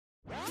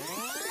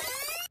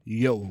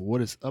Yo,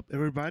 what is up,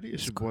 everybody?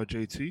 It's It's your cr- boy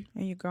JT.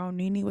 And your girl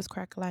Nene was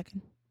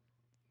crack-a-lacking.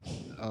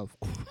 Of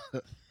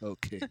course.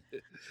 Okay.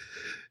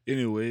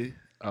 Anyway,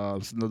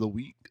 it's another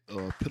week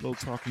of Pillow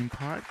Talking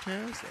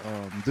Podcast.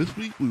 This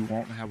week we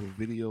won't have a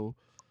video,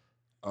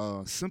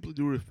 simply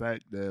due to the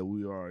fact that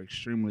we are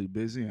extremely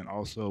busy, and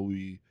also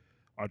we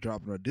are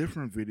dropping a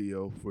different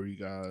video for you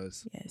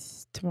guys.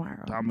 Yes,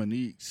 tomorrow.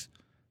 Dominique's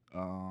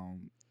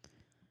um,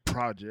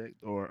 project,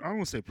 or I don't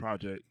want to say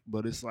project,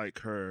 but it's like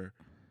her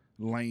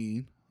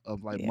lane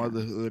of like Yeah.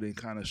 motherhood and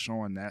kind of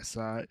showing that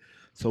side.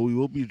 So we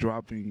will be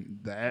dropping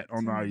that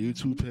on our Tomorrow.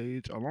 YouTube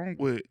page along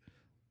with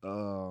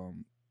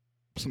um,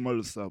 some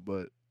other stuff.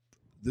 But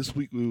this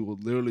week we will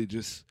literally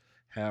just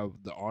have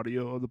the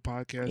audio of the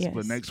podcast.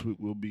 But Yes. next week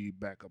we'll be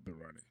back up and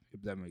running.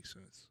 If that makes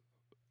sense.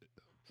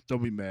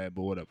 Don't be mad,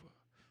 but whatever.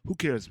 Who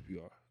cares if you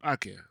are? I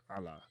care. I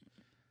lie.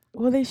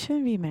 Well, they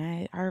shouldn't be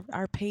mad.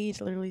 Our page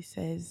literally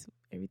says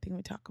everything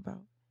we talk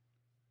about.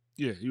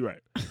 Yeah, you're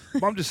right.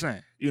 But I'm just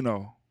saying,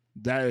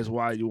 that is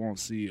why you won't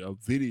see a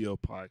video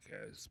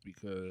podcast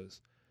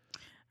because,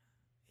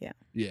 Yeah.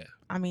 yeah,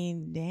 I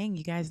mean, dang,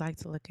 you guys like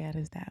to look at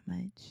us that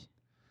much.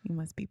 You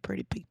must be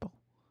pretty people.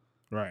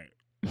 right.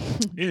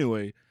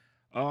 Anyway,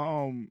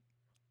 I'm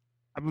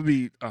gonna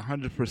be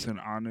 100%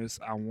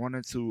 honest. I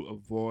wanted to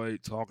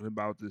avoid talking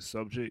about this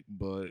subject,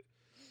 but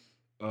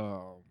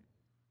um,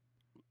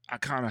 I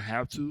kind of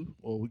have to,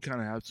 or we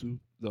kind of have to.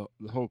 The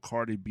whole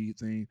Cardi B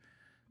thing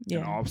and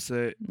Yeah.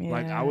 Offset.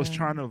 Like I was Yeah.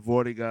 trying to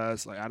avoid it,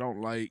 guys. Like I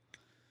don't like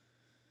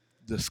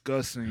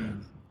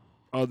discussing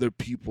other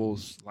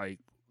people's like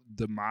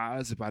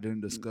demise if I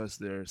didn't discuss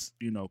theirs,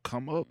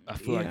 come up. I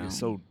feel like Yeah. it's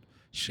so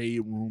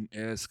shade room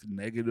esque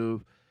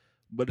negative,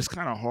 but it's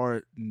kind of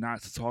hard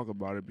not to talk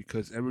about it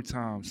because every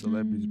time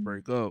celebrities Mm,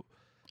 break up,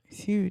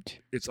 it's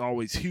huge. it's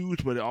always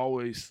huge, but it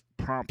always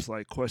prompts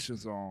like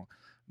questions on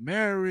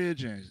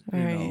marriage and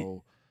Right.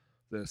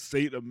 the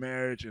state of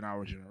marriage in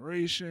our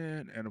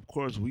generation. And of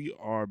course, we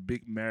are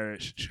big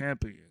marriage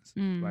champions.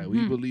 Like we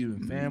Mm-hmm. believe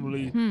in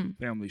family, Mm-hmm.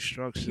 family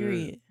structure,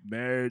 Period.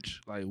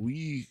 marriage. Like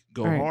we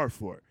go Right. hard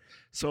for it.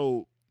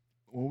 So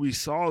when we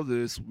saw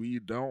this, we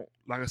don't,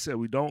 like I said,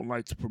 we don't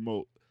like to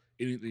promote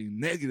anything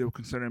negative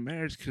concerning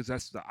marriage because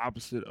that's the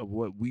opposite of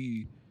what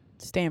we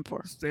Stand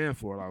for. stand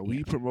for. Like Yeah.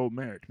 we promote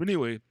marriage. But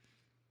anyway,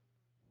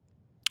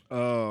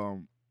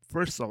 um,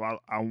 first off,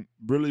 I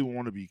really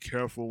want to be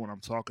careful when I'm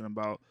talking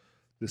about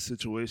this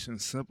situation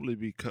simply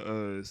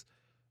because,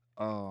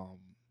 um,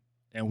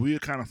 and we're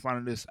kind of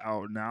finding this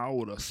out now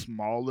with a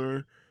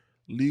smaller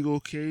legal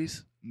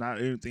case,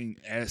 not anything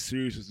as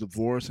serious as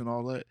divorce and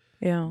all that.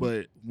 Yeah.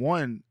 But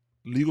one,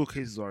 legal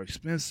cases are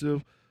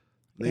expensive.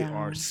 They Yeah.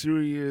 are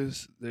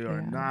serious. They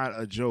are Yeah. not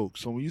a joke.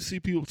 So when you see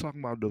people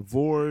talking about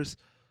divorce,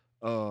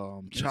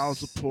 child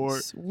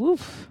support,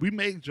 Woof. we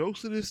make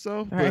jokes of this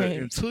stuff, but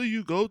Right. until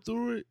you go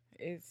through it,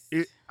 It's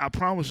I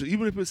promise you,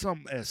 even if it's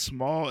something as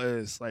small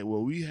as like what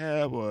we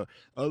have or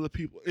other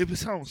people, if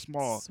it's something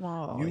small,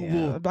 small. you Yeah.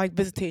 will Like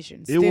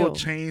visitation. it will Still.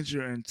 change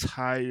your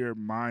entire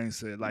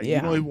mindset. Like you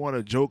don't Yeah. even want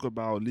to joke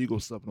about legal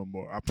stuff no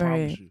more. I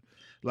promise Right. you.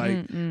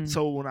 Like Mm-mm.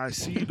 so when I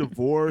see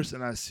divorce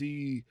and I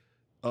see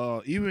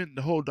even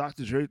the whole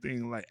Dr. Dre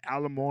thing, like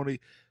alimony,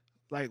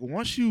 like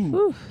once you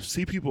Whew.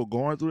 see people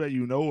going through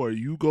that, or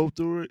you go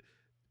through it,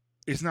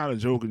 it's not a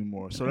joke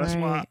anymore. So that's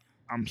why Right.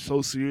 I'm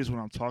so serious when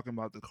I'm talking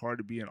about the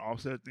Cardi B and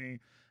Offset thing.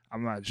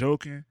 I'm not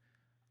joking.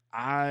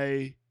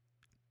 I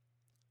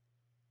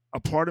a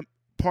part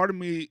of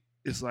me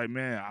is like,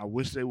 man, I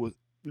wish they would,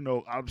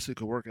 obviously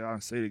could work it out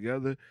and stay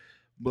together,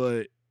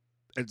 but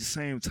at the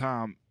same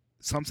time,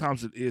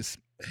 sometimes it is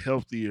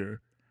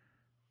healthier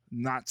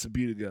not to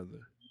be together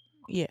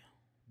Yeah.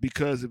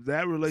 because if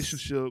that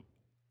relationship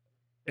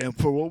and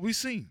for what we've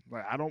seen,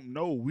 like I don't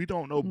know, we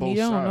don't know You both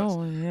don't sides, know.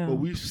 but Yeah.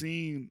 we've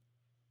seen,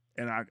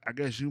 and I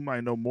guess you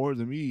might know more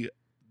than me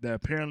that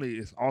apparently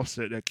it's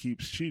Offset that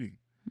keeps cheating.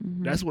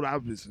 Mm-hmm. That's what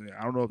I've been saying.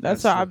 I don't know if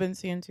That's that's what I've been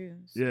seeing too.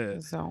 yeah.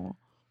 So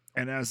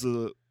And as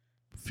a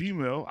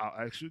female,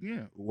 I'll ask you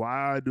again: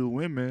 why do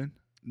women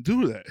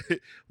do that?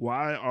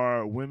 Why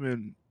are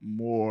women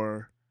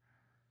more?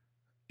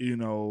 I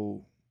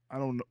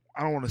don't know.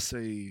 I don't want to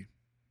say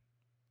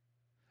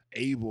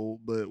able,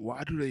 but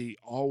why do they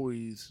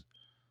always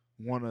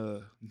want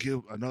to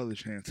give another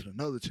chance and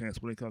another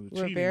chance when it comes to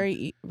we're cheating?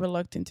 very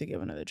reluctant to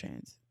give another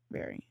chance.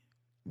 Very.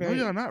 No, Very.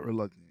 y'all not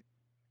reluctant.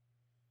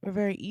 We're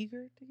very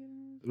eager to give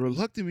another.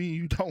 Reluctant means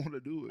you don't want to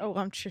do it. Oh,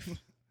 I'm tripping.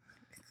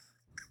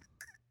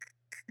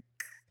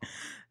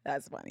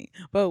 That's funny.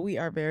 But we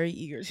are very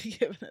eager to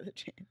give another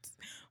chance.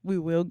 We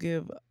will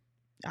give.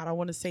 I don't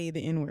want to say the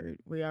N word.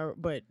 We are,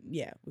 but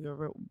yeah, we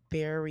are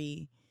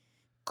very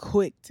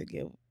quick to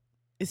give,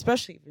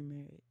 especially if we're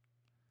married.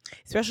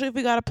 Especially if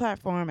we got a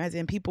platform, as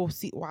in people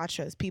watch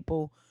us.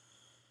 People,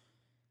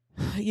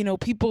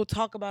 people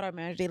talk about our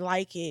marriage. They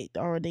like it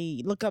or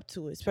they look up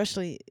to it.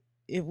 Especially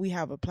if we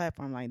have a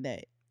platform like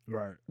that,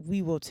 Right.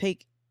 we will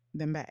take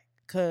them back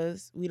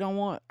because we don't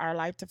want our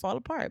life to fall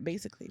apart,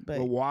 basically.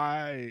 But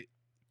why?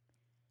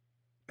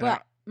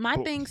 But my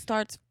but- thing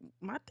starts.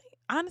 My thing.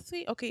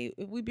 honestly, okay,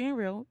 if we being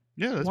real,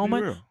 Yeah, let's be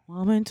woman, real.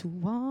 woman to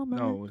woman.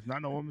 No, it's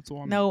not no woman to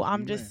woman. No, I'm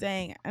I'm a just man.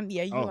 saying, and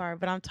yeah, you Oh. are,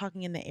 but I'm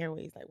talking in the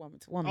airways, like woman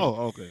to woman.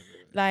 Oh, okay.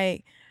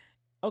 Like,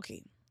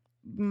 okay,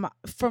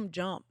 from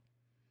jump,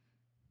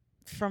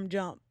 from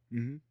jump,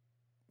 Mm-hmm.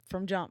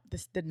 from jump.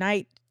 This the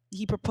night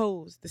he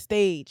proposed, the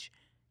stage,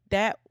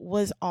 that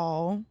was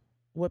all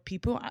what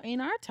people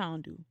in our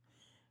town do.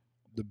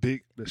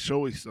 The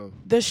showy stuff.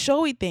 The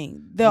showy thing.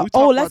 We The talk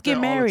oh, about let's that get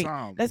all the married.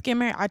 time. Let's get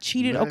married. I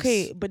cheated. Let's-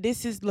 Okay, but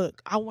this is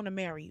look. I want to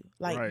marry you.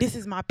 Like Right. this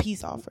is my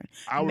peace offering.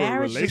 Our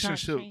Marriage does not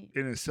relationship change.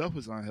 in itself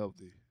is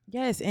unhealthy.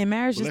 Yes, and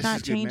marriage But does let's not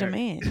just get change a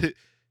married. man.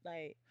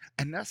 Like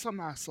And that's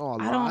something I saw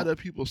a I lot don't- of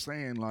people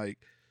saying, like,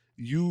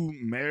 you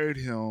married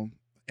him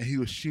and he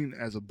was cheating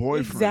as a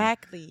boyfriend.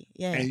 exactly.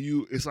 Yeah.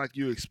 And it's like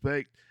you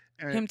expect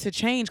and Him to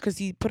change because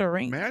he put a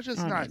ring. marriage does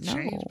on not it.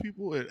 change No.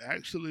 people. It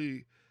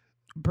actually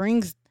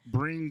Brings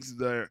brings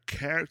their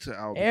character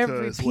out.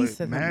 Every Because piece with of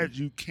them. marriage,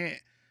 you can't,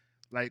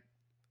 like,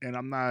 and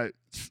I'm not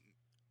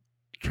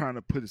trying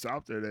to put this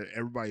out there that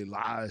everybody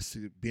lies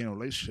to be in a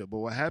relationship. But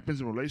what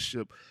happens in a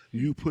relationship,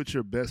 you put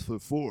your best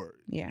foot forward.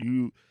 Yeah.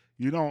 You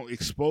don't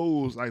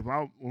expose, like,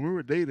 when we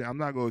were dating, I'm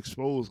not going to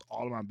expose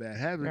all of my bad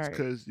habits Right.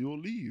 because you'll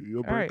leave.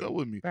 You'll break Right. up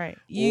with me. right. Or-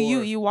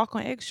 You walk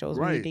on eggshells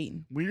when you're Right.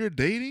 dating. When you're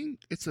dating,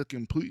 it's a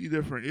completely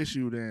different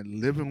issue than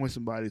living with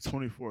somebody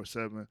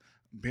 24/7,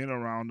 being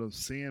around them,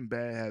 seeing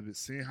bad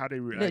habits, seeing how they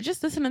react.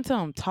 Just listening to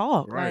them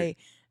talk, Right.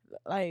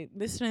 like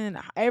listening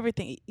to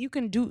everything. You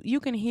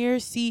can hear,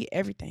 see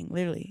everything,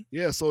 literally.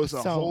 Yeah, so it's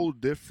a So- whole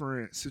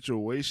different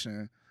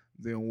situation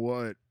than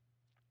what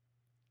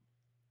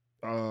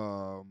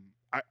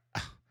I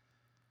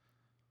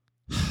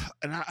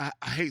and I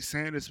hate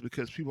saying this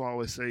because people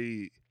always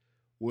say,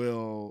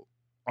 well,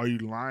 are you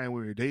lying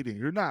when you're dating?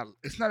 You're not.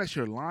 It's not that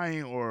you're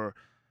lying or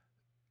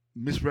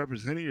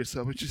misrepresenting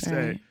yourself. It's just that,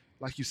 Right.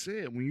 like you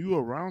said, when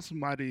you're around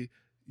somebody,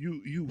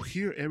 you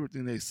hear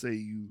everything they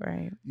say.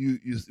 Right. You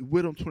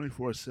with them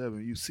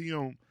 24/7. You see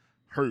them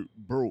hurt,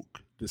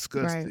 broke,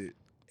 disgusted.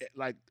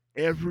 Like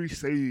every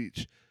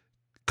stage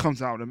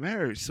comes out in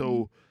marriage.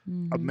 So a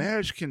Mhm.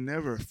 marriage can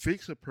never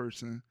fix a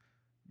person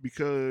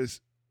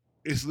because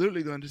it's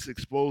literally going to just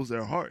expose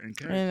their heart and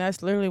character. And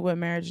that's literally what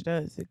marriage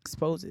does. It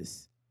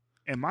exposes.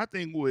 And my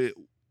thing with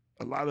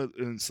a lot of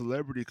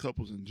celebrity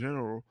couples in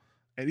general,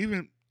 and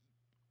even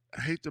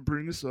I hate to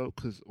bring this up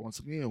because once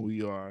again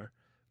we are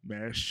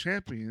marriage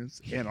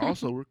champions and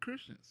also we're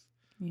Christians.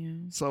 Yeah.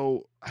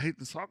 So I hate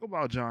to talk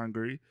about John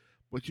Gray,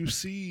 but you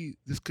see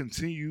this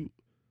continued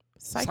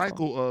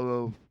cycle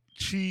of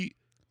cheat,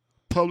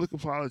 public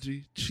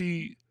apology,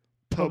 cheat,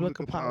 public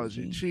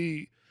apology,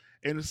 cheat,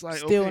 and it's like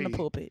Still okay, in the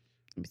pulpit.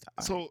 I'm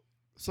sorry.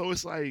 so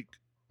it's like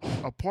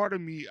a part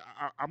of me,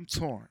 I'm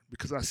torn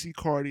because I see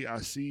Cardi, I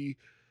see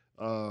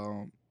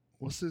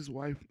what's his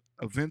wife,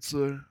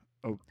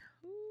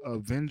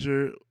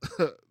 Avenger,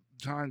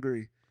 John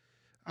Gray.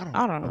 I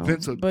don't know.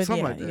 Avenger, but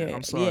something yeah, like that. yeah,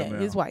 I'm sorry, yeah,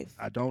 man. his wife.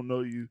 I don't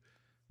know you.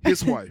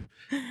 His wife.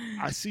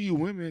 I see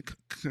women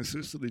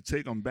consistently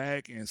take them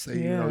back and say,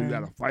 you Yeah. got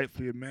to fight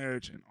for your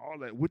marriage and all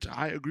that, which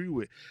I agree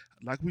with.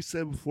 Like we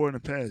said before in the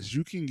past,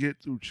 you can get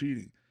through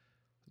cheating.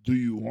 Do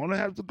you want to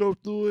have to go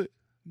through it?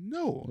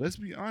 No. Let's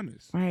be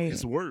honest. Right.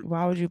 It's work.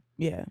 Why would you?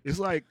 Yeah. It's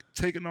like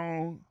taking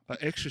on an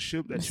extra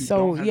ship that you So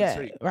don't have yeah,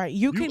 to take. right.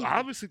 You can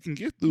obviously can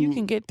get through. you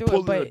can get through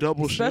pulling it, a but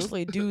double shift.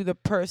 especially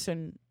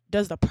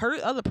does the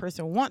other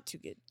person want to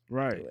get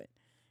right. through it?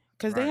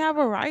 Because Right. they have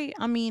a right.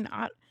 I mean,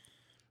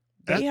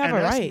 they have and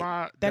a that's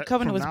right. That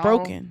covenant from was now-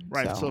 broken.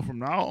 Right. So, So from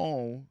now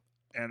on,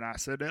 and I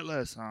said that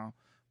last time,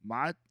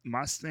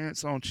 my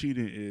stance on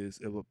cheating is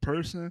if a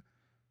person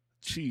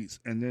cheats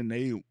and then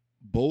they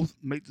both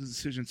make the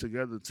decision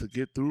together to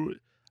get through it,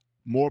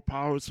 more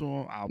power to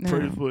them. I'll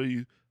pray Yeah. for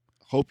you.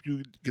 Hope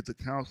you get the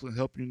counseling,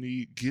 help you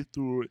need, get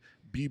through it,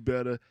 be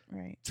better.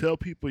 right, Tell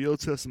people your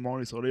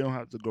testimony so they don't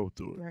have to go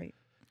through it. right,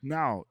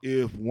 Now,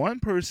 if one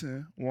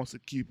person wants to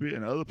keep it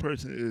and the other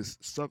person is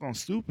stuck on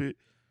stupid,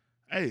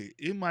 hey,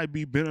 it might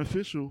be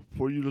beneficial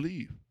for you to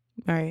leave.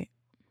 right.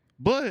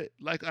 But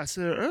like I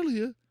said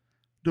earlier,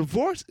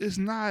 divorce is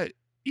not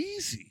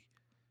easy.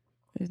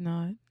 It's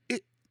not.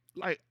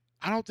 Like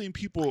I don't think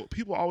people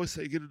always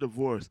say get a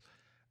divorce,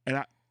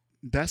 and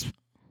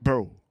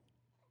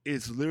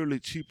it's literally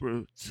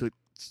cheaper to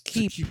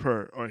keep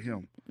her or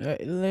him.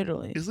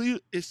 Literally.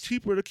 It's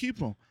cheaper to keep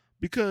them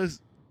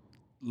because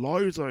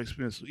lawyers are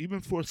expensive, even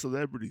for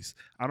celebrities.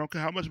 I don't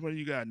care how much money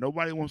you got.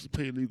 Nobody wants to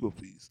pay legal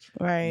fees.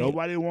 Right.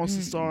 Nobody wants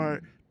to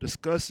start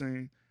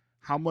discussing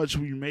how much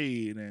we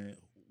made and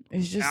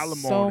It's just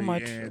alimony so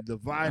much and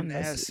dividing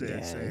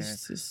assets. Yeah,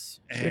 it's just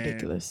and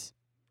ridiculous.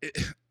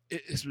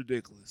 It's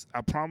ridiculous.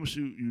 I promise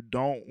you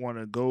don't want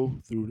to go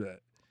through that.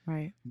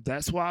 Right.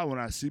 That's why when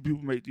I see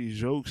people make these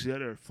jokes, yeah,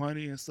 they're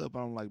funny and stuff,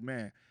 I'm like,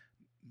 man,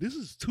 this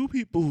is two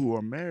people who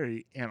are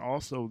married and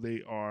also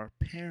they are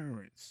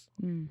parents.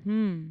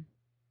 Mm-hmm.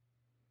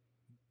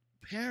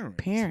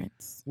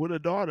 Parents. With a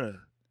daughter.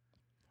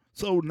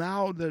 So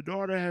now the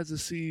daughter has to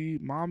see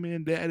mommy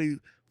and daddy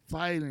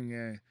fighting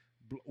and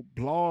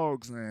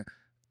blogs and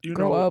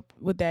Grow up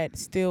with that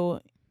still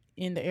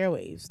in the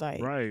airwaves.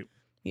 Like, right.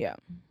 yeah,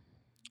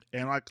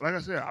 And like I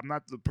said, I'm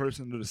not the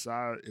person to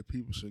decide if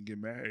people should get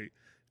married.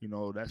 You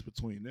know, that's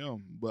between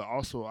them. But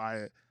also,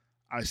 I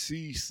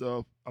see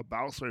stuff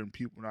about certain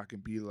people, and I can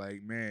be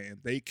like, man,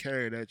 if they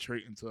carry that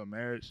trait into a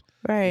marriage,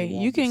 it right. You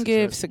won't be can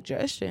give successful.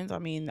 suggestions. I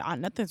mean,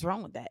 nothing's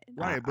wrong with that.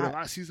 Right. But if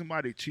I see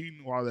somebody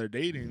cheating while they're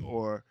dating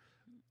or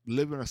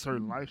living a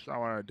certain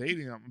lifestyle while they're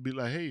dating, I'm gonna be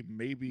like, hey,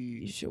 maybe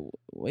You should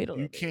wait a you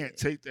little can't bit.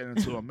 take that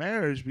into a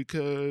marriage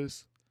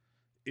because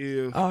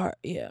if Or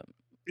yeah,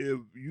 if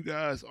you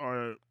guys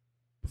are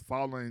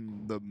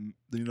following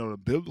the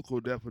biblical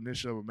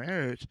definition of a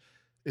marriage,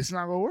 it's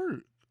not gonna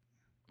work.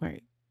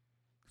 right.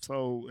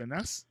 So, and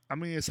that's, I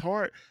mean, it's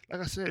hard.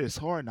 Like I said, it's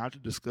hard not to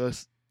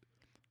discuss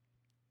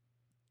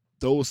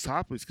those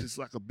topics because it's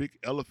like a big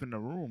elephant in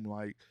the room.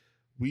 Like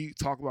we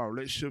talk about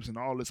relationships and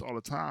all this all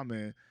the time,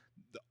 and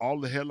all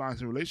the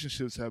headlines in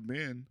relationships have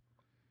been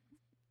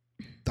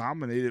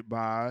dominated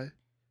by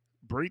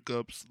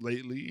breakups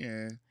lately,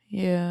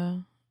 Yeah.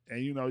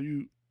 and you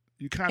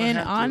kind of And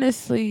have to.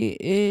 honestly,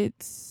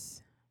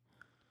 it's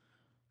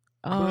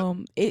But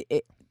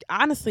it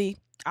honestly,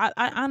 I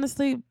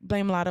honestly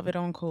blame a lot of it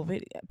on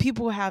COVID.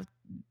 People have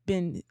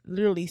been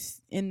literally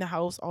in the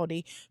house all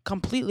day,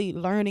 completely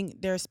learning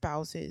their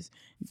spouses.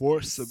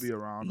 forced to be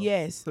around them,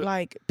 Yes,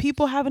 like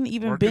people haven't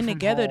even working been from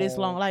together this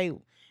long. home, Like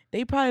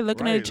they probably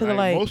looking at right? each other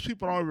Like like, most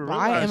people don't even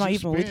why am realize I you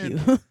even with you?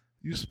 spend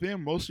you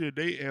spend most of your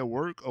day at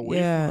work away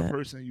from the Yeah,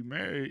 person you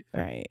married,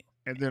 right,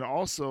 and then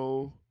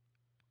also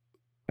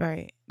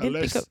right. Then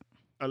think of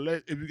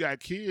unless if you got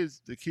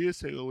kids, the kids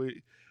take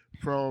away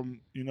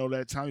from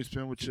that time you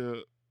spend with your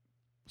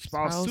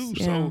spouse spouse. too.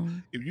 Yeah, So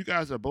if you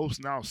guys are both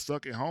now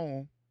stuck at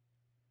home,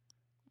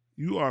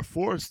 you are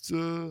forced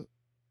to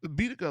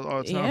be together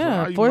all the time. So yeah.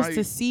 now you Forced to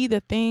might see the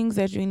things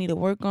that you need to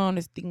work on,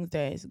 the things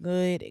that's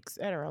good,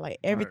 etc. Like right.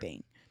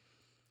 everything.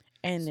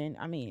 And then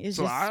I mean, it's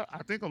So just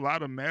I think a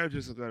lot of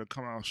marriages are gonna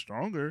come out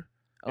stronger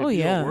oh if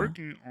you're yeah,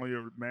 working on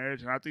your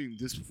marriage, and I think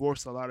this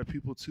forced a lot of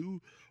people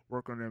to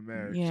work on their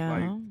marriage. Like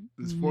yeah.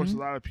 this forced a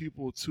Hmm. lot of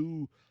people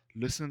to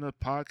listen to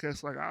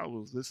podcasts like I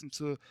was, listen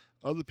to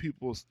other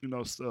people's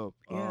stuff.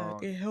 Yeah,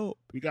 get help.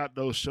 We got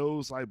those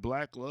shows like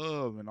Black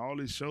Love and all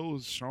these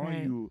shows showing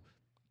Right. you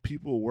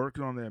people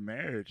working on their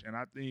marriage, and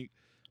I think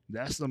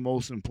that's the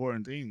most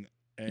important thing.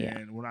 Yeah.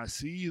 And when I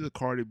see the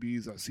Cardi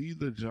B's, I see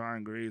the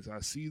John Grays, I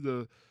see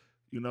the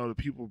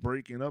people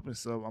breaking up and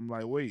stuff. I'm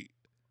like, wait,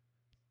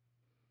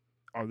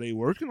 are they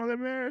working on their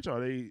marriage? Are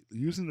they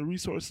using the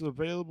resources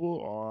available?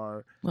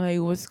 Or Like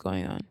what's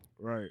going on?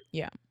 right?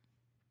 Yeah.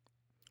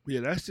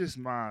 Yeah, that's just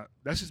my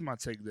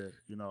take there.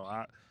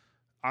 I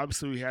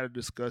obviously we had to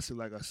discuss it.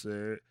 Like I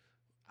said,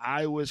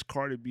 I wish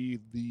Cardi B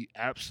the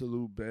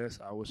absolute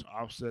best. I wish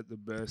Offset the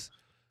best,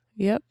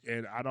 Yep.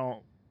 and I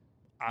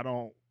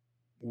don't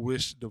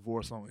wish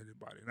divorce on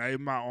anybody. Not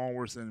even my own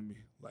worst enemy.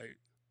 Like,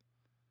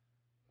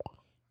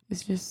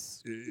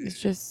 It's eh,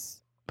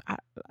 just I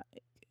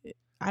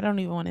I don't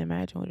even want to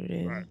imagine what it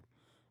is. right.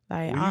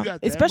 Like When you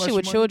got that especially much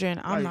with money,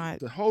 children, I'm like not.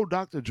 the whole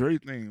Dr. Dre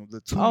thing,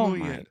 the two Oh my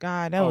million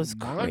god, that a was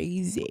month.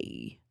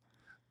 crazy.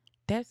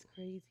 That's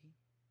crazy.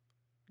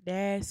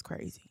 That's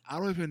crazy. I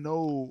don't even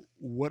know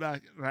what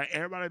I like.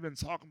 Everybody been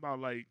talking about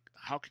like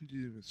how can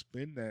you even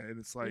spend that, and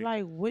it's like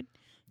Like what?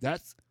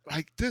 that's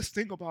like just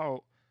think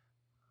about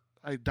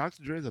like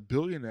Dr. Dre's a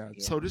billionaire,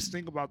 Yeah. so just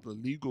think about the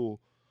legal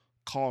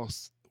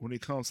costs when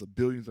it comes to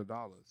billions of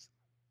dollars.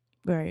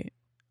 Right.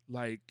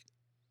 Like,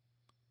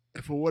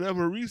 if for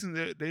whatever reason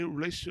their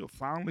relationship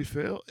finally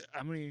failed,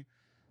 I mean,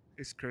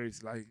 it's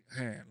crazy. Like,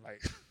 man,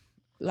 like,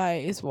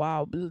 Like it's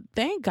wild. But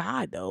thank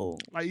God though.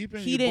 like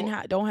even He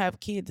don't have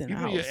kids in the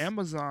even your house.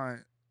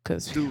 Amazon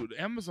Cause dude,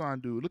 the Amazon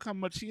dude, look how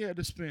much he had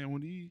to spend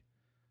when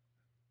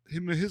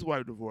him and his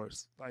wife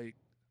divorced. Like,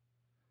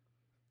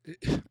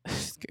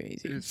 it's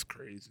crazy. it's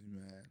crazy,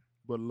 man.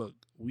 But look,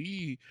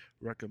 we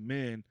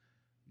recommend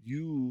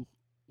you.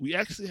 We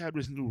actually have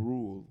this new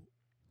rule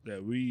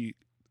that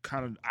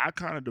I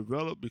kind of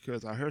developed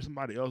because I heard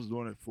somebody else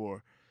doing it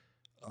for.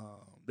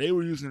 They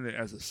were using it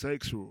as a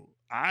sex rule.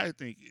 I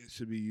think it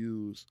should be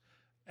used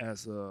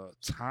as a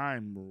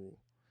time rule.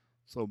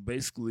 So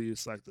basically,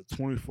 it's like the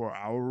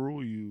 24-hour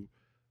rule. You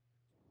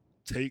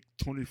take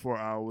 24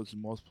 hours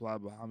and multiply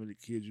by how many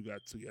kids you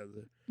got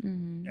together.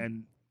 Mm-hmm.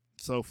 And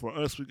so for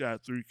us, we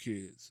got 3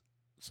 kids.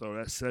 So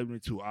that's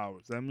 72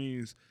 hours. That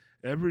means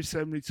every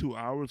 72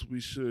 hours, we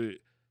should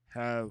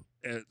have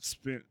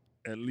spent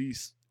at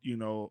least,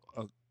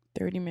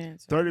 30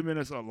 minutes. 30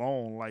 minutes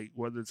alone. Like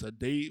whether it's a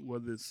date,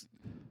 whether it's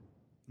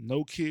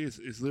no kids,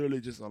 it's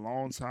literally just a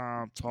long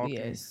time talking.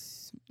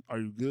 Yes. Are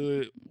you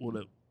good?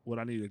 What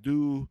I need to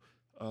do?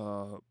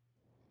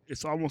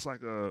 It's almost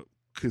like a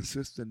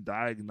consistent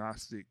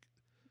diagnostic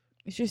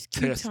It's just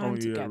keep test time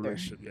on your together.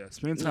 relationship. Yeah,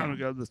 spend time Yeah.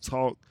 together,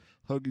 talk,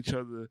 hug each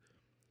other.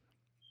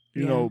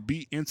 Yeah.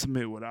 Be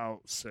intimate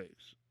without sex.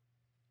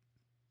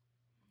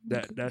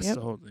 That's Yep.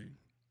 the whole thing,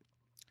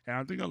 and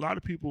I think a lot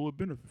of people would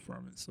benefit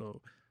from it. So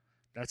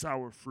that's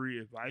our free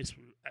advice.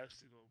 We're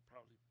actually gonna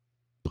probably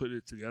put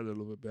it together a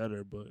little bit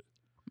better, but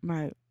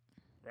Right.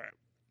 right.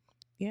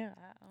 yeah,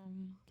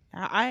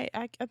 I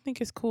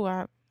think it's cool.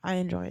 I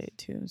enjoy it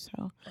too.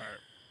 So Right.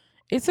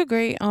 it's a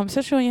great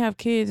especially when you have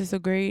kids. It's a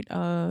great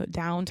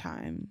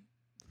downtime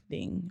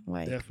thing,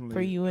 like for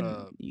Definitely you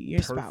and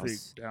your spouse.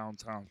 perfect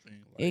downtown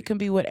thing. It Like, can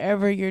be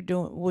whatever you're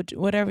doing,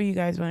 whatever you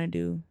guys want to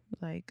do.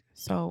 Like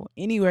so,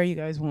 anywhere you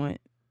guys want,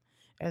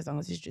 as long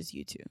as it's just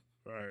you two.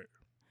 right.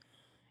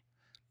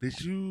 Did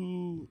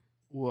you?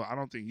 Well, I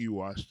don't think you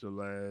watched the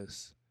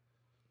last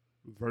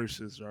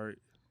verses, right?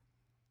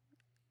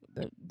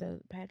 The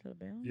Patrick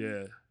LaBelle.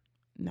 Yeah.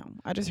 No,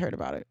 I just heard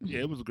about it. Yeah,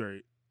 it was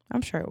great.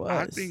 I'm sure it was.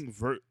 I think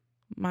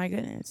My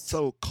goodness.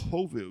 so.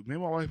 COVID. Me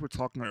and my wife were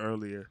talking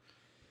earlier.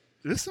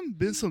 There's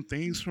been some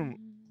things from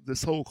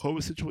this whole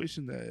COVID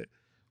situation that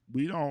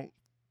we don't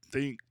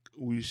think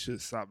we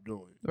should stop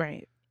doing.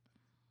 Right.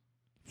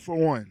 For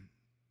one,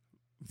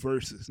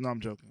 versus. No, I'm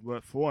joking.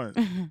 But for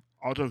one,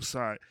 all jokes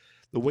aside,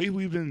 the way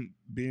we've been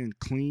being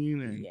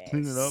clean and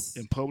cleaning up Yes.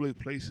 in public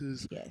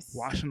places, Yes.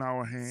 washing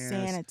our hands,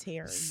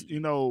 Sanitary.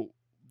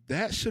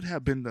 That should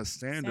have been the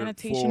standard.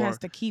 Sanitation has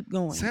to keep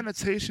going.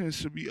 Sanitation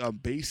should be a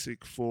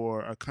basic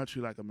for a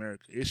country like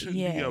America. It shouldn't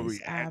be a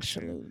reaction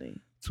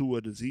absolutely. to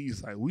a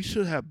disease. Like, we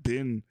should have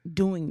been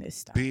Doing this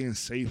stuff. being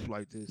safe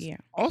like this. Yeah.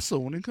 Also,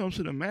 when it comes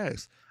to the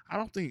mask, I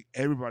don't think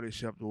everybody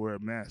should have to wear a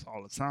mask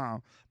all the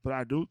time, but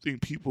I do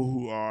think people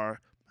who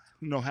are,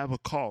 have a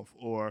cough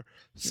or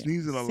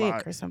sneezing a Sick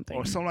lot or something.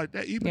 like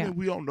that, even Yeah. if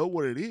we don't know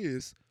what it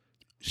is,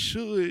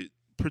 should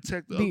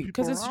protect the other people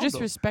Because it's around us.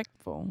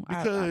 disrespectful.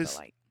 I Because feel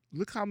like.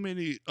 Look how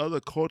many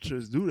other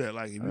cultures do that.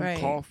 Like, if you Right.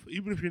 cough,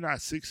 even if you're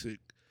not sick,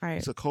 Right.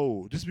 it's a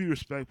cold. Just be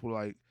respectful.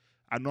 Like,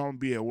 I know I'm gonna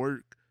be at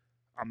work.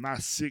 I'm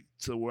not sick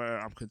to where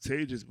I'm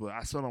contagious, but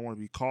I still don't want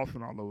to be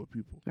coughing all over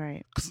people.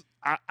 Right. Because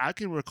I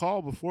can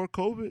recall before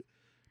COVID,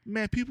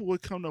 man, people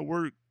would come to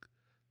work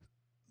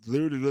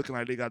literally looking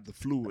like they got the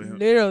flu and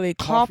Literally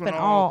coughing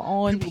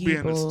all on people. Be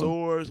in the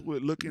stores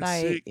with looking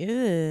sick.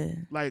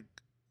 Ew. Like,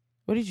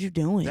 what are you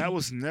doing?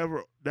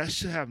 That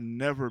should have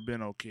never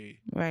been okay.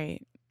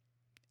 Right.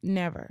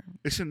 Never.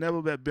 It should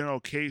never have been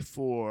okay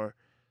for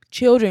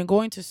children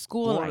going to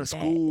school going like to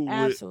school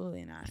that. with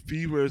Absolutely not.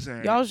 fevers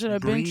and Y'all should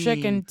have been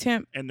checking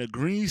temp. And the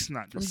green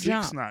snot, the from sick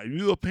jump. snot. If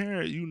you a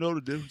parent, you know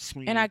the difference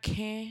between And I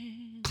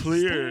can't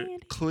clear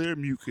stand it. clear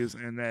mucus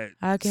and that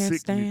I can't sick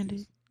stand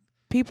mucus. it.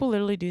 People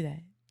literally do that.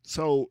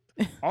 So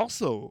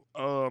also,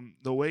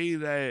 the way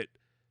that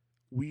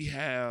we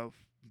have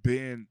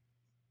been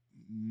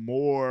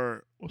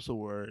more, what's the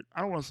word?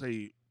 I don't want to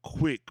say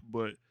quick,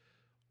 but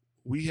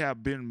we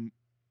have been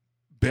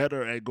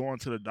better at going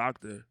to the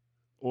doctor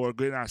or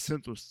getting our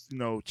symptoms,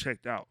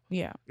 checked out.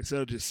 Yeah.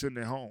 Instead of just sitting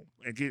at home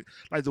and get,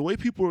 like, the way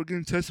people are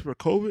getting tested for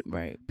COVID.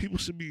 Right. People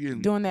should be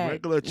getting doing that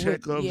regular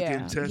checkups,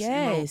 getting tested.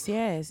 Yes,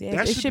 yes.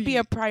 That It should be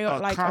a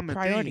common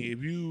priority. thing.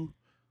 If you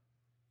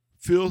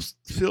feel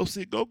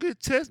sick, go get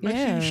tested. Make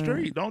sure Yeah. you're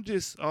straight. Don't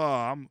just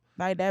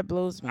Like that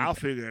blows me. I'll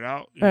figure it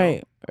out.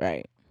 Right.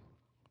 Right.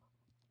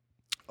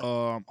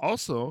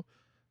 Also,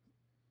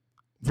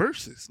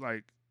 versus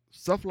like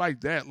stuff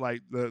like that,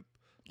 like that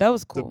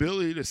was cool. the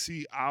ability to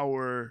see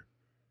our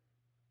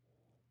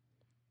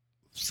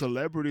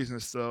celebrities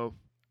and stuff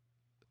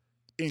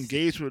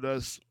engage with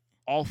us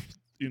off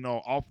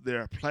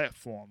their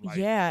platform. Like,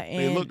 and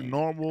they look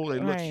normal, they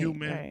look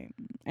human, right.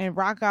 And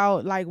rock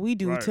out like we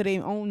do Right. to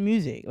their own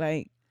music,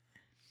 like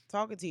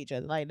talking to each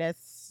other. Like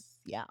that's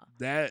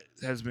that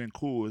has been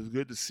cool. It's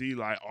good to see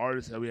like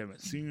artists that we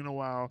haven't seen in a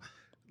while.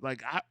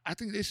 Like, I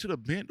think they should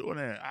have been doing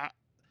that.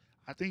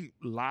 I think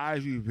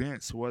live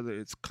events, whether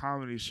it's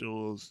comedy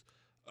shows,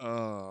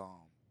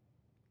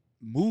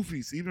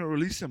 movies, even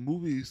releasing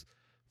movies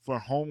for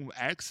home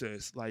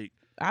access, like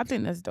I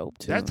think that's dope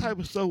too. that type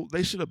of stuff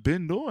they should have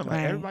been doing. Like,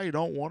 Right. everybody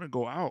don't want to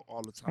go out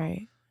all the time.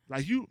 Right.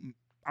 Like,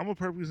 I'm a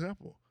perfect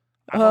example.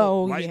 I Oh,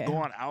 don't like yeah.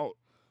 going out,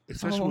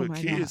 especially Oh, with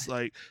my kids. God.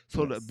 Like,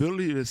 so the Yes.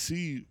 ability to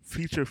see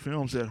feature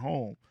films at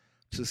home,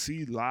 to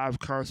see live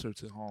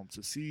concerts at home,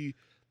 to see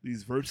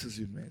these versus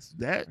events,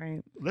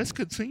 Right. let's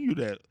continue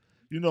that.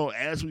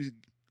 As we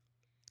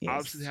Yes.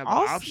 obviously have the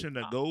Also- option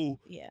to go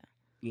Yeah.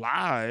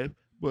 live,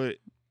 but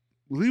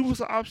leave us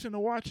the option to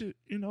watch it,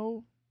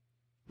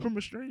 from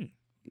a stream.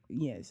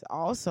 Yes.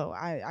 Also,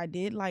 I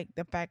did like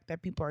the fact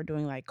that people are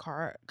doing like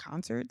car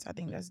concerts. I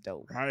think that's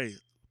dope. Right.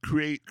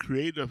 Create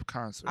creative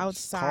concerts.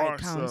 Outside car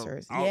stuff,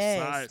 concerts. outside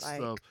Yes, like-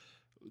 stuff.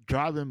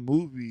 Driving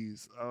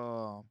movies.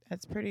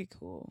 That's pretty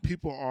cool.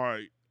 People are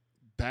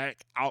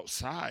back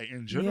outside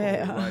in general.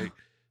 Yeah. Like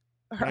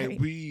Right.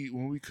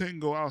 when we couldn't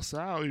go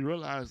outside, we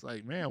realized,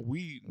 like, man,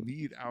 we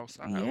need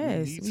outside.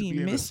 Yes, we need we to be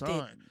in the missed it.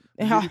 sun.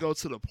 We need to go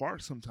to the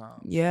park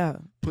sometimes. Yeah.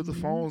 Put the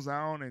Mhm. phones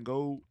down and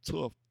go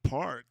to a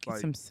park. Get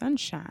Like, some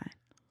sunshine.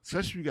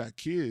 especially if you got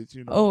kids,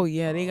 Oh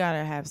yeah, they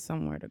gotta have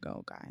somewhere to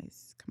go,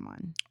 guys. Come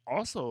on.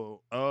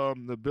 Also,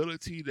 the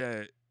ability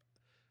that,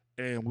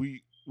 and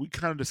we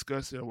kind of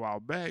discussed it a while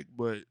back,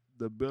 but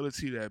the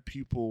ability that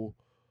people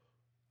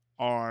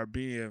are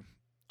being,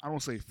 I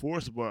don't say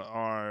forced, but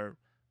are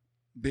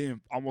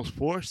being almost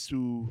forced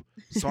to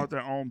start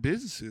their own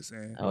businesses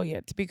and Oh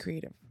yeah, to be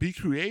creative. be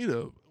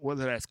creative,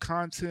 whether that's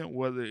content,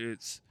 whether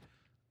it's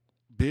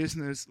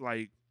business,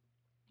 like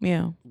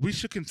Yeah. we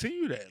should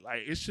continue that.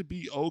 Like it should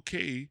be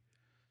okay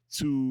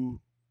to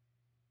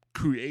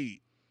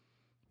create,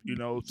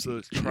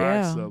 to try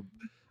Yeah. stuff.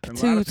 And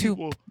To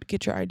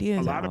get your a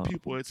ideas lot of out.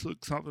 people, it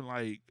took something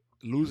like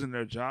losing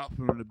their job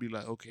for them to be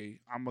like, okay,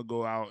 I'm gonna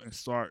go out and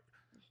start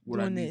what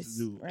I Doing need to this,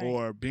 do, right?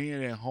 or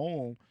being at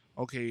home.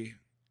 Okay,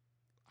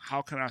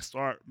 how can I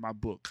start my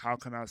book? How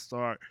can I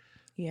start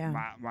Yeah.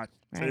 my Right.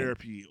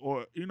 therapy,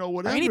 or Or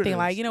whatever it anything,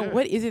 like, is. Yeah.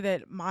 what is it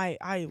that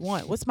I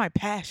want? What's my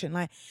passion?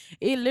 Like,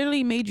 it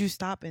literally made you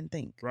stop and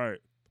think.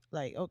 Right.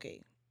 Like,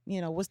 okay,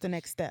 what's the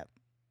next step?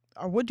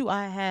 Or what do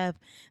I have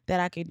that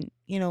I can,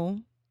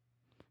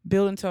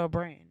 build into a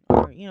brand,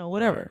 or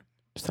whatever.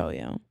 Right. So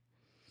yeah,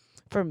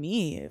 for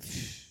me,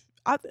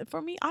 I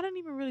didn't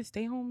even really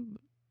stay home,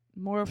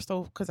 more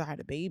so because I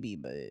had a baby,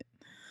 but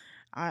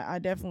I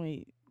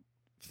definitely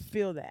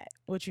feel that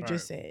what you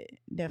just said.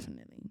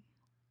 Definitely,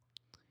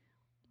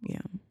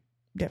 yeah,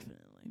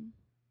 definitely.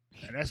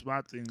 And that's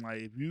my thing.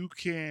 Like if you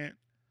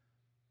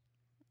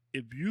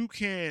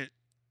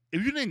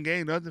didn't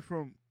gain nothing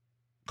from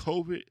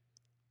COVID,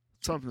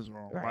 something's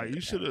wrong. Right. Like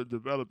you should have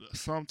developed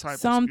some type of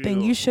Something.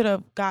 skill. You should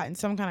have gotten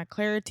some kind of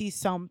clarity.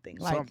 Something.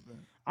 Like,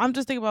 Something. I'm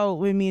just thinking about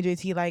with me and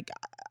JT. Like,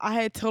 I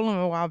had told him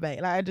a while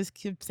back. Like, I just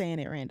keep saying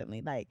it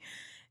randomly. Like,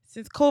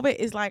 since COVID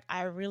is like,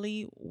 I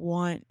really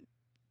want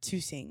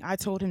to sing. I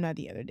told him that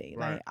the other day.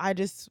 Right. Like, I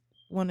just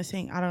want to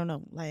sing. I don't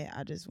know. Like,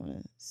 I just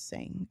want to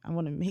sing. I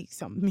want to make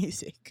some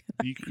music.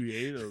 Be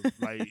creative.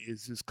 Like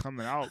it's just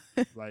coming out.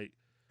 Like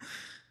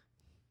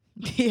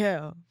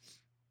yeah.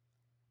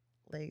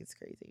 Like it's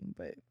crazy,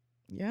 but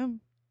yeah.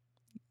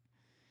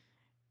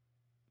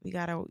 We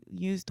gotta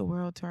use the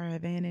world to our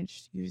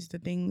advantage. Use the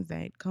things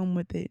that come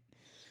with it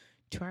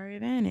to our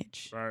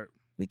advantage. Right.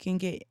 We can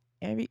get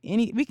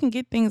we can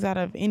get things out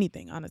of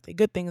anything, honestly.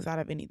 Good things out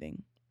of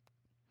anything.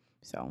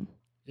 So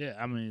yeah,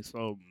 I mean,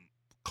 so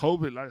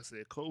COVID, like I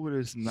said, COVID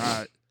is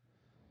not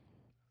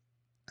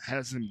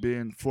hasn't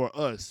been for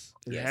us.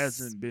 It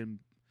hasn't been.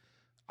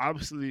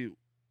 Obviously,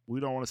 we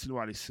don't want to see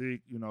nobody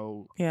sick.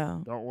 Yeah.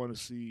 Don't want to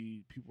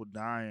see people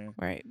dying.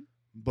 Right.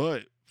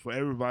 But for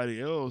everybody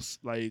else,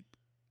 like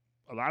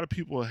a lot of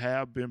people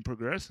have been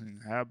progressing,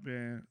 have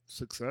been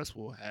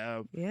successful,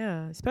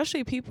 yeah,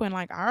 especially people in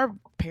like our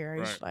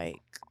parish, right.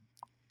 like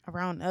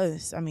around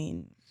us. I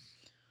mean,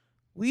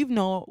 we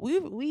know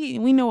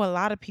a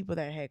lot of people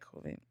that had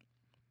COVID.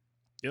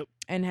 Yep.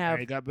 And have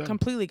and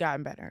completely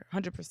gotten better,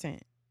 100%.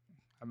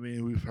 I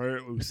mean,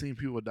 we've seen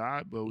people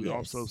die, but we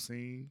also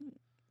seen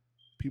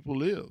people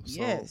live.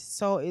 So. Yes.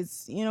 So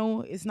it's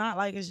it's not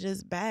like it's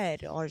just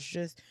bad or it's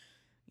just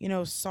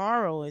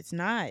sorrow. It's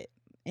not.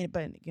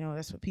 But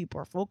that's what people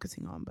are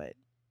focusing on, but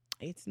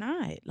it's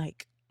not.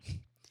 Like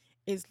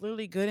it's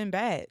literally good and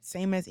bad,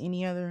 same as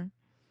any other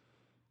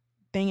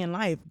thing in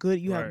life. Good,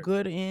 you have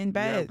good and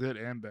bad. You have good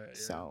and bad. Yeah.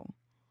 So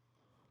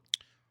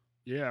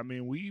yeah, I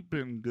mean we've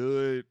been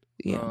good.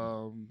 Yeah.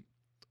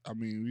 I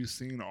mean we've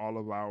seen all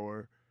of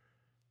our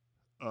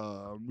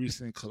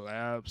recent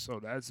collabs, so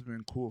that's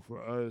been cool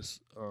for us.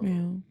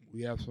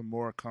 We have some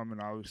more coming,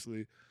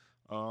 obviously,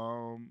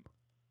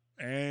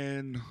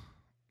 and.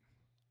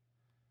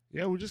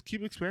 Yeah, we just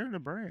keep expanding the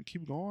brand,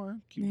 keep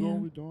going, doing what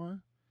we're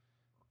doing.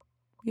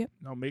 Yep.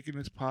 Making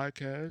this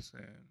podcast,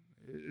 and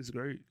it's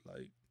great.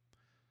 Like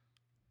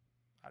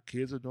our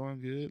kids are doing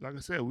good. Like I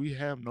said, we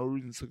have no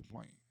reason to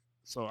complain,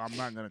 so I'm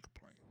not gonna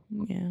complain.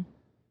 Yeah.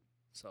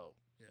 So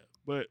yeah,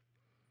 but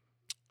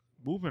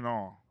moving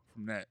on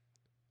from that,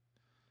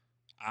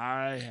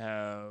 I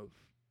have.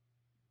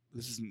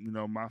 This is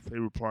my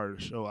favorite part of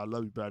the show. I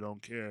love you, but I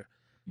don't care.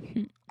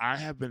 I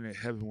have been in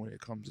heaven when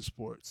it comes to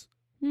sports.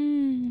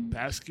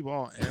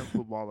 Basketball and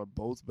football are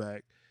both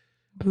back.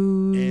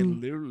 Boo.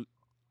 And literally,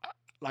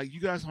 like you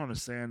guys don't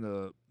understand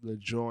the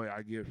joy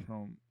I get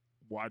from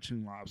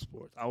watching live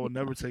sports. I will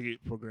never take it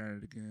for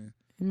granted again.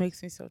 It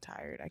makes me so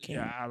tired. I can't.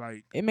 Yeah,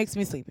 it makes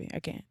me sleepy. I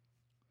can't.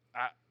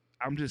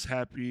 I'm just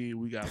happy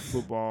we got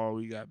football,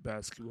 we got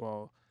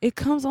basketball. It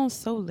comes on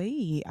so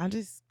late. I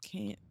just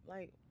can't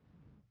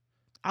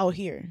out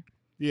here.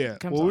 Yeah,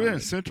 well, we're in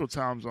Central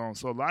Time Zone,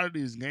 so a lot of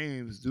these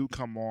games do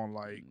come on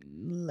like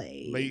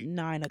late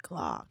 9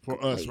 o'clock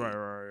for us.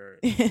 Right.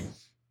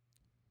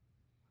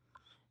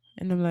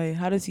 And I'm like,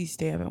 how does he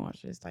stay up and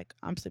watch this? Like,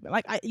 I'm sleeping.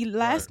 Like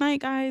last night,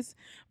 guys,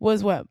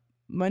 was what,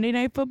 Monday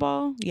Night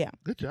Football? Yeah.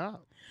 Good job.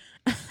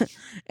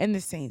 And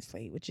the Saints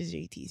played, which is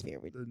JT's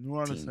favorite. The New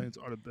Orleans Saints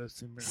are the best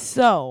team.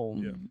 So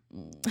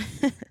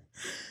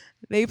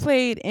they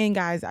played, and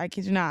guys, I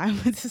kid you not, I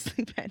went to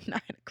sleep at 9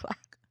 o'clock.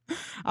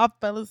 I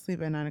fell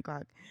asleep at 9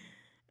 o'clock.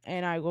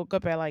 And I woke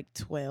up at like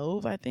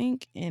 12, I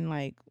think. And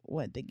like,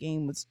 what, the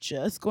game was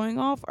just going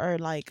off? Or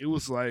like, it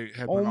was like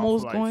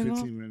almost off going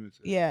 15 off? minutes.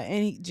 Yeah.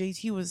 And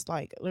JT was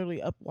like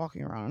literally up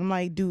walking around. I'm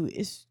like, dude,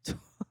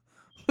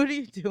 what are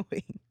you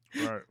doing?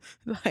 Right.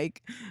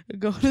 Like,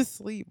 go to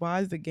sleep.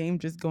 Why is the game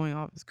just going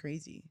off? It's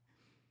crazy.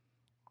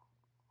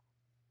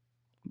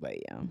 But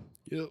yeah.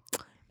 Yep.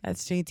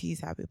 That's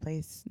JT's happy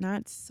place.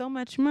 Not so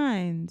much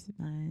mine,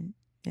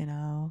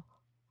 but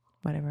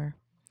whatever.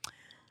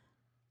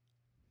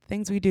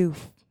 Things we do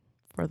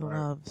for the Right.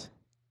 loves.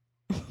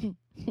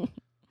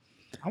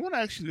 I want to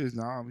ask you this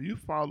now. You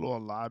follow a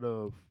lot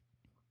of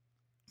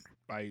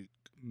like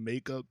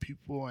makeup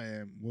people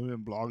and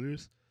women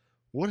bloggers.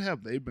 What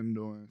have they been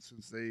doing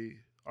since they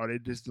are they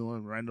just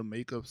doing random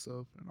makeup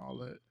stuff and all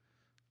that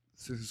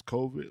since it's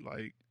COVID?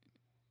 Like,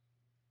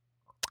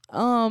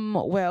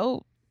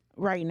 Well,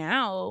 right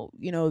now,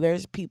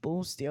 there's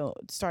people still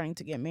starting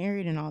to get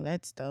married and all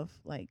that stuff.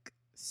 Like,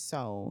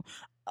 so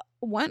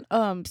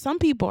some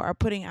people are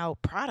putting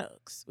out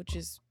products, which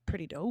is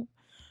pretty dope.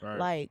 right,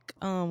 Like,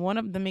 one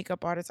of the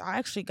makeup artists, I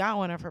actually got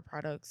one of her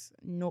products.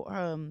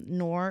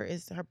 Nor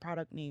is her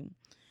product name.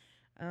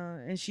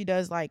 And she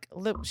does like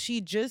lip. She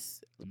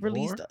just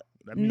released Nor?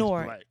 That means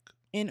Nor. black.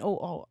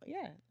 NOO.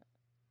 Yeah,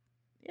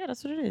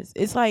 that's what it is.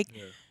 It's like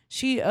Yeah,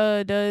 she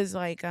does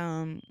like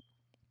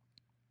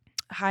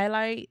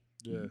highlight,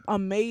 yeah,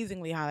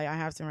 amazingly highlight. I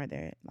have some right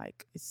there.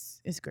 Like it's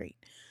great.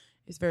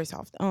 It's very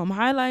soft.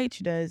 Highlight.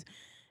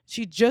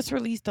 She just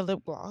released a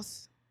lip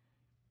gloss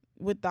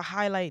with the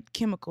highlight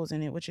chemicals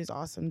in it, which is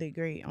awesome. They're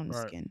great on the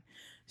Right. skin.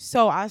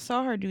 So I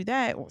saw her do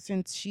that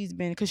since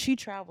because she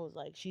travels,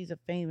 like she's a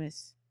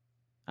famous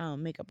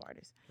makeup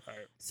artist.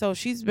 right. So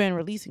she's been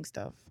releasing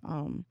stuff.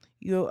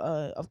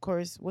 Of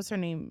course, what's her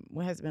name?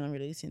 What has been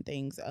releasing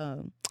things?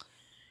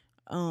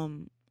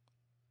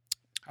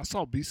 I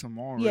saw B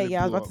Simone. Yeah, really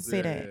I was blew about to up. say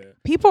Yeah, that. yeah.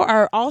 People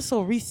are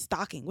also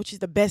restocking, which is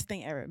the best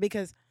thing ever.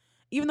 Because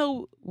even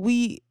though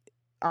we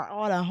are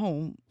all at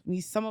home,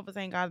 some of us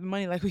ain't got the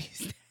money like we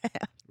used to have.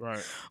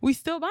 Right. We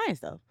still buying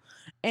stuff,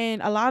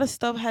 and a lot of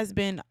stuff has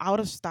been out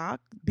of stock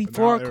now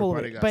before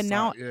everybody COVID. got But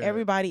now stock, yeah.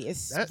 everybody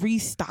is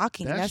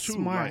restocking. That's true.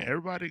 smart. Like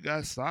everybody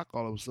got stock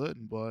all of a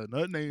sudden, but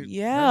nothing ain't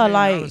Yeah, nothing ain't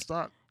out of like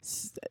stock.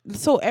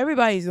 so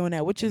everybody's doing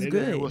that, which is And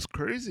then good. what's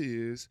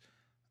crazy is,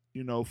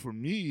 for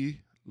me,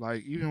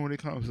 like even when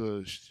it comes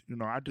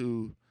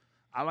to,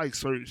 I like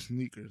certain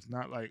sneakers,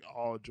 not like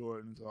all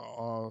Jordans or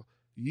all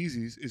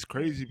Yeezys. It's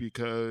crazy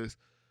because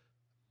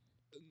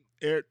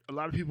a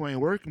lot of people ain't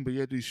working, but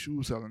yet these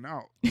shoes selling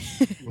out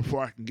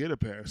before I can get a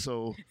pair.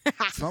 So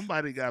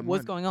somebody got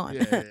What's money. going on?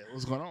 Yeah,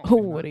 what's going on? Oh,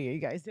 what are you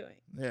guys doing?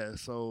 Yeah,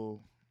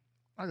 so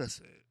like I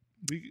said,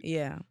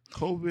 Yeah,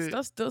 COVID,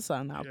 stuff's still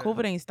selling out. yeah.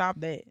 COVID ain't stopped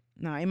that.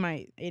 No, it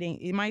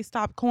might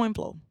stop coin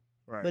flow,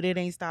 right? but it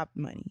ain't stopped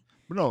money.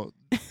 But no,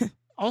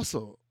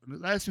 also the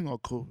last thing on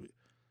COVID,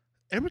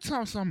 every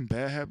time something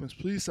bad happens,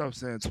 please stop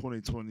saying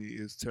 2020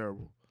 is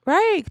terrible.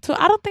 Right. So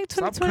I don't think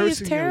Stop 2020 is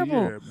cursing terrible.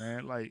 your year,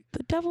 man. Like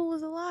The devil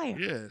was a liar.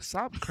 yeah,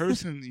 stop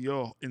cursing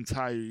your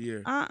entire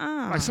year.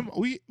 Uh-uh. Like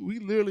we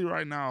literally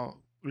right now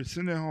we're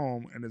sitting at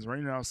home and it's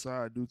raining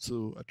outside due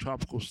to a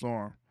tropical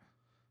storm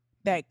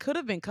That could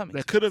have been coming.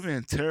 that could have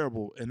been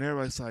terrible, and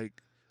everybody's like,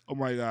 "Oh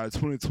my God,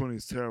 2020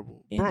 is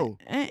terrible, bro."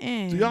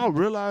 Do y'all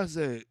realize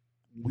that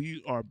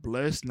we are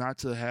blessed not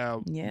to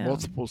have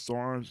multiple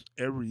storms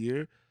every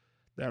year?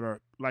 That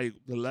are like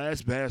the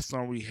last bad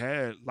storm we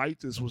had like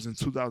this was in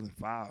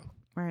 2005,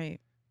 Right.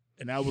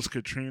 and that was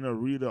Katrina,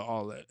 Rita,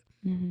 all that.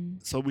 Mm-hmm.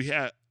 So we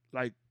had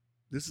like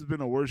this has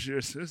been a worse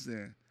year since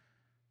then.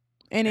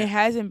 And it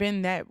hasn't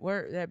been that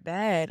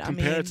bad.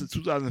 Compared to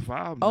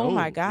 2005. Oh no,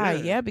 my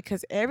God, yeah,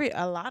 because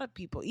a lot of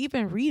people,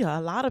 even Rita,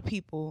 a lot of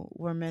people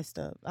were messed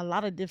up. A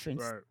lot of different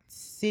right.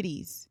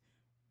 cities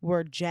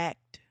were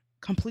jacked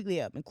completely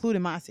up,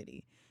 including my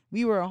city.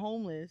 We were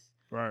homeless.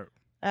 Right.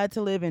 I had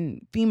to live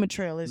in FEMA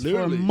trailers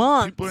Literally, for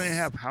months. People didn't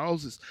have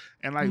houses,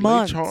 and like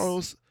Months. Lake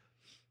Charles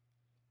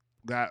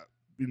got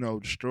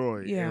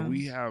destroyed. Yeah. And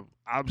we have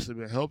obviously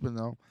been helping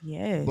them.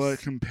 Yes. But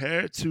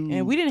compared to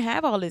and we didn't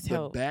have all this the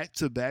help.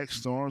 back-to-back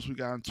storms we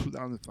got in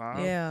 2005,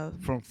 Yeah.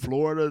 from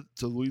Florida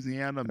to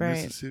Louisiana, Right.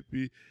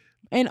 Mississippi.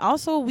 And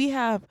also we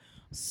have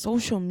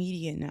social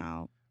media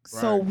now.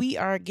 So Right. we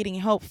are getting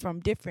help from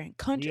different We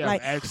countries, have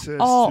like access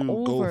all to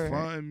over.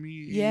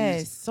 GoFundMe.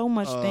 Yes, so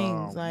much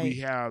things. Like we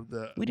have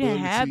the we didn't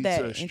have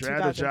ability that to in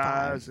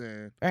strategize 2005.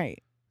 and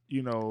right.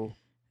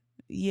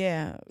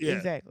 Yeah, Yeah,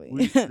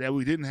 exactly. that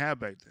we didn't have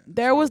back then.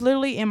 There So, was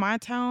literally in my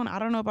town, I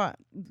don't know about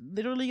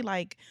literally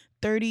like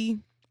 30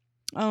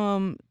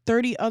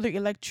 other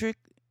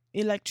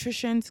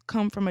electricians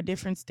come from a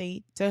different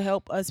state to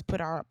help us put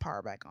our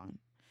power back on.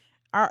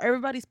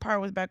 Everybody's power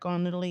was back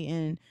on literally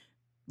in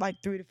like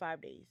 3 to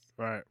 5 days.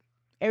 right.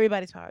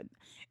 Everybody's power.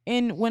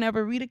 And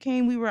whenever Rita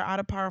came, we were out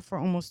of power for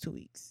almost 2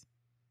 weeks.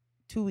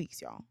 2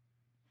 weeks, y'all.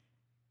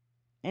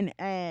 And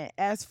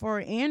as for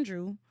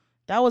Andrew,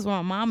 that was when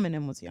my mom and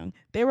them was young.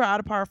 They were out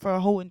of power for a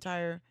whole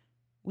entire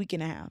week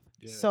and a half.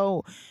 Yeah.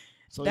 So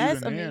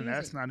that's even then, amazing.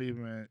 that's not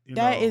even.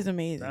 That is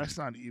amazing. That's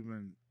not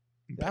even.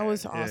 That bad.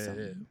 was Yeah,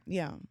 awesome.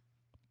 Yeah.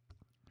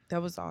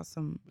 That was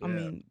awesome. I Yeah.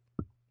 mean,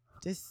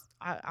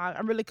 I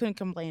really couldn't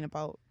complain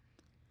about,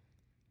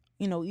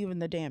 even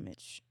the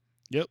damage.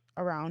 Yep.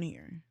 Around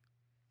here.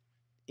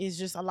 It's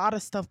just a lot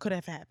of stuff could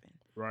have happened.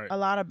 Right. A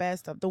lot of bad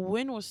stuff. The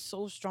wind was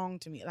so strong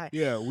to me. Like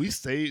Yeah, we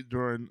stayed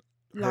during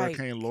Like-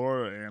 Hurricane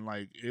Laura, and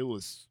like it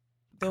was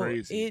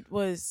crazy. it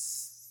was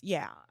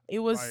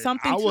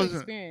something I to wasn't-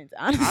 experience,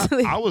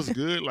 honestly. I was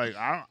good. Like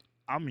I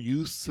I'm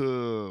used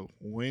to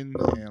wind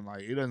and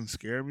like it doesn't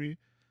scare me.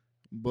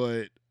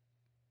 But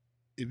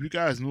if you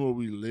guys knew where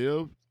we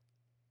lived,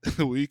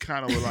 we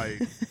kind of were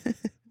like,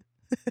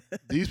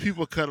 these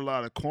people cut a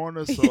lot of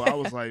corners. So I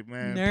was like,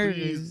 man, please.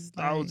 Nervous.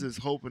 I was Like, just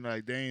hoping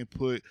like they ain't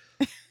put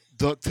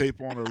duct tape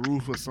on the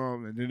roof or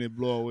something and then it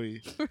blow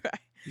away. right.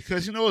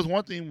 Because it's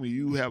one thing when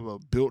you have a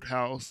built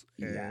house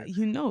Yeah, and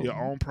you know. your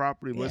own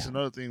property, but it's Yeah.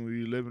 another thing when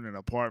you live in an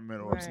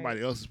apartment or Right.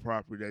 somebody else's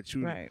property that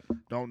you Right.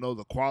 don't know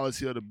the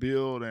quality of the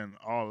build and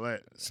all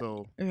that.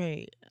 So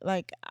Right.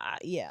 Like,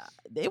 yeah,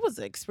 it was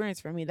an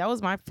experience for me. That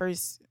was my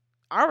first.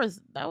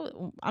 Ours. That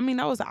was. I mean,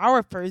 that was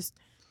our first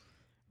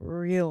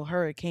real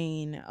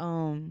hurricane.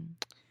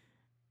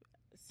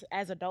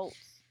 As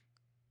adults,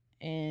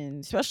 and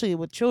especially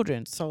with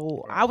children.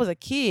 So I Right. was a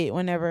kid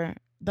whenever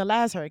the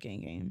last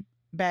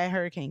bad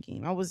hurricane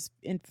came. I was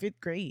in 6th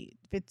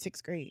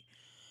grade.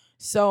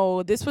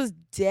 So this was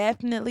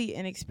definitely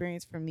an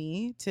experience for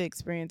me to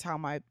experience how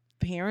my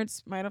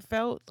parents might have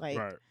felt, like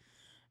right.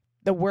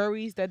 the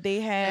worries that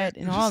they had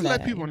and just all to that.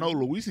 let people know,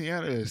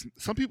 Louisiana is.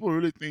 Some people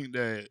really think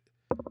that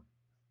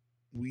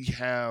we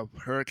have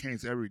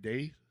hurricanes every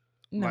day.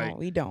 No, like,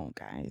 we don't,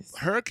 guys.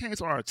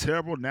 Hurricanes are a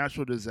terrible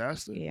natural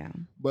disaster. Yeah.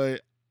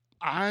 But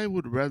I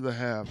would rather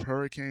have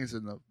hurricanes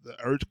and the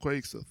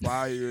earthquakes, the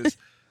fires,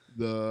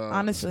 the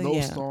Honestly,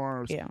 yeah.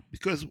 snowstorms. Yeah.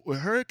 Because with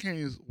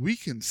hurricanes, we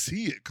can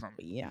see it coming.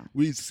 Yeah.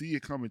 We see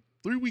it coming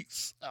 3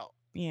 weeks out.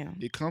 Yeah.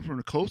 It comes from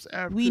the coast of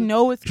Africa. We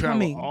know it's travel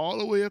coming. all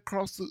the way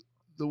across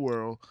the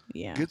world.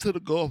 Yeah. Get to the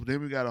Gulf,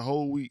 then we got a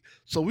whole week.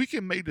 So we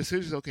can make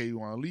decisions. Okay, you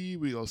want to leave?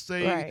 We gonna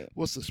stay? Right.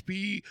 What's the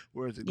speed?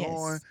 Where is it Yes.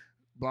 going?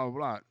 Blah blah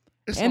blah.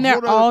 It's And a they're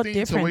whole all other thing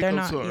different. to wake They're up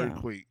not- to an yeah.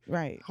 earthquake.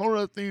 Right. Whole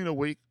other thing to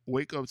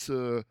wake up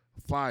to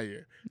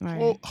fire.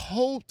 Right.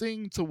 Whole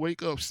thing to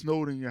wake up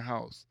snowed in your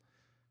house.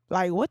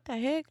 Like, what the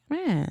heck,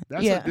 man?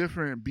 That's yeah. a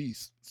different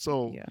beast.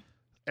 So Yeah.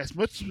 as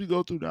much as we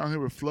go through down here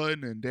with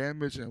flooding and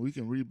damage and we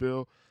can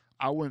rebuild,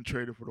 I wouldn't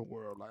trade it for the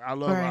world. Like I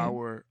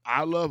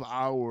love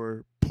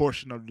our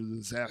portion of the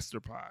disaster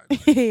pie.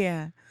 Like,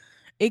 yeah.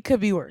 It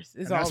could be worse.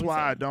 and that's why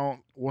I don't.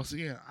 Once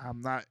again,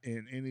 I'm not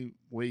in any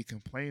way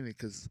complaining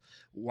because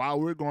while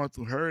we're going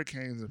through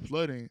hurricanes and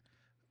flooding,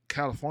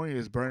 California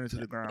is burning to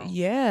the ground.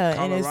 Yeah,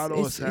 Colorado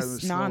and is having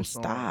it's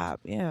snowstorms. nonstop.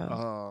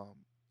 Yeah.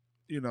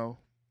 Yeah,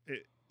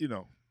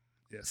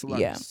 it's a lot.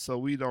 Yeah. So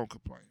we don't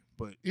complain.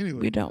 But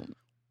anyway, We don't.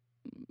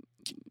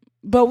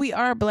 But we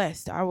are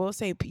blessed. I will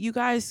say, you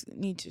guys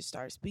need to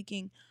start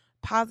speaking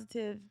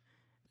positivity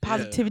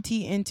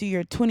into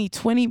your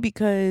 2020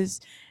 because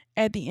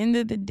at the end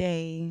of the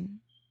day,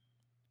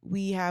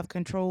 we have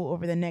control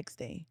over the next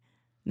day.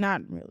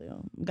 Not really.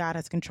 God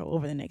has control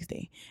over the next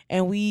day.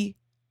 And we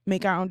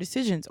make our own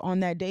decisions on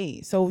that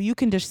day. So you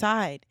can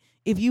decide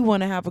if you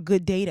want to have a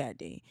good day that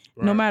day,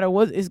 no Right. matter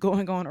what is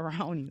going on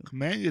around you.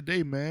 Command your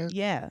day, man.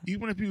 Yeah.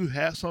 Even if you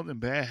have something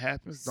bad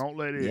happen, don't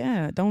let it.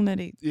 Yeah. Don't let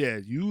it Yeah,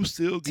 you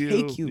still Take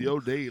give you. your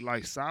day.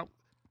 Like stop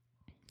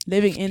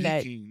living in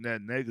that. speaking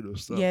that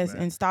negative stuff. Yes.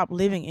 man. And stop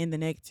living in the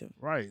negative.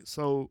 Right.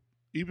 So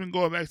even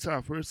going back to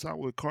our first talk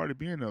with Cardi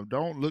B and them,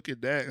 don't look at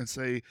that and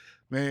say,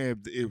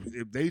 man,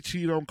 if they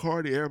cheat on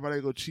Cardi,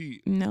 everybody go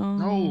cheat.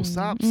 No.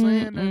 Stop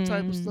saying that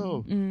type of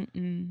stuff.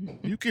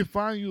 Mm-mm. You can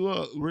find you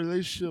a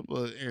relationship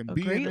and A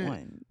be great in it.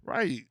 one.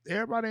 Right.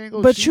 Everybody ain't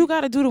gonna But cheat. you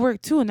got to do the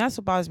work too. And that's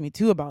what bothers me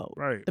too about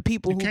right. the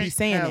people You who can't be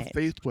saying have that.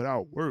 faith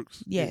without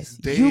works. Yes.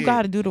 It's You dead.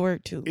 got to do the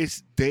work too.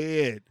 It's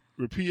dead.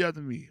 Repeat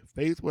after me.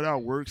 Faith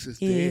without works is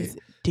Is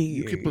dead. dead.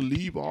 You can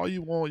believe all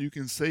you want. You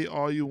can say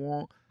all you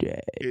want.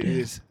 Dead. It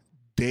is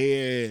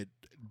dead.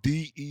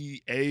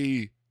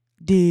 DEAD.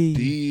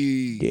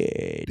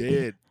 Dead.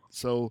 Dead.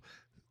 So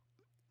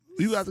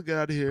you got to get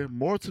out of here.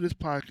 More to this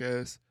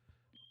podcast.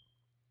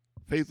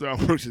 Faith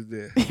without works is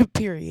dead.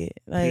 Period.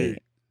 Like, Period.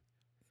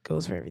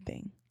 goes for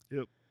everything.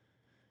 Yep.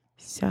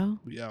 So,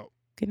 We out.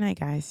 good night,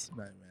 guys.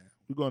 Good night, man.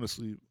 We're going to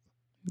sleep.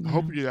 I Yeah.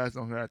 hope you guys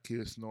don't hear our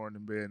kids snoring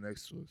in bed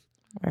next to us.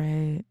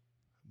 Right.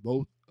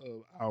 Both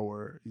of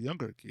our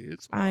younger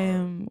kids. I are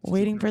am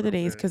waiting sleeping for in the our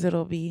days bed. because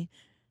it'll be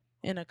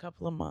in a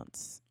couple of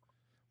months.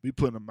 We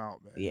putting them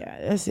out, man.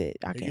 Yeah, that's it.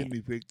 I They can't.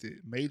 getting evicted.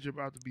 Major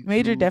about to be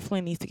Major through.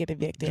 definitely needs to get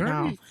evicted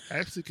now. Journey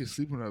actually can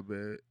sleep in her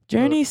bed.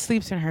 Journey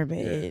sleeps in her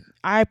bed.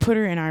 I put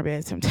her in our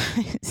bed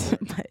sometimes,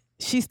 but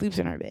she sleeps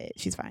in her bed.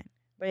 She's fine.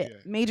 But Yeah.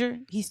 Major,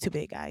 he's too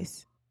big,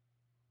 guys.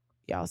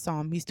 Y'all saw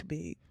him. He's too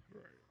big.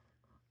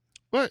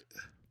 But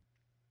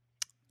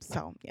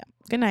So, yeah.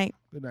 Good night.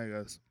 good night,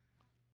 guys.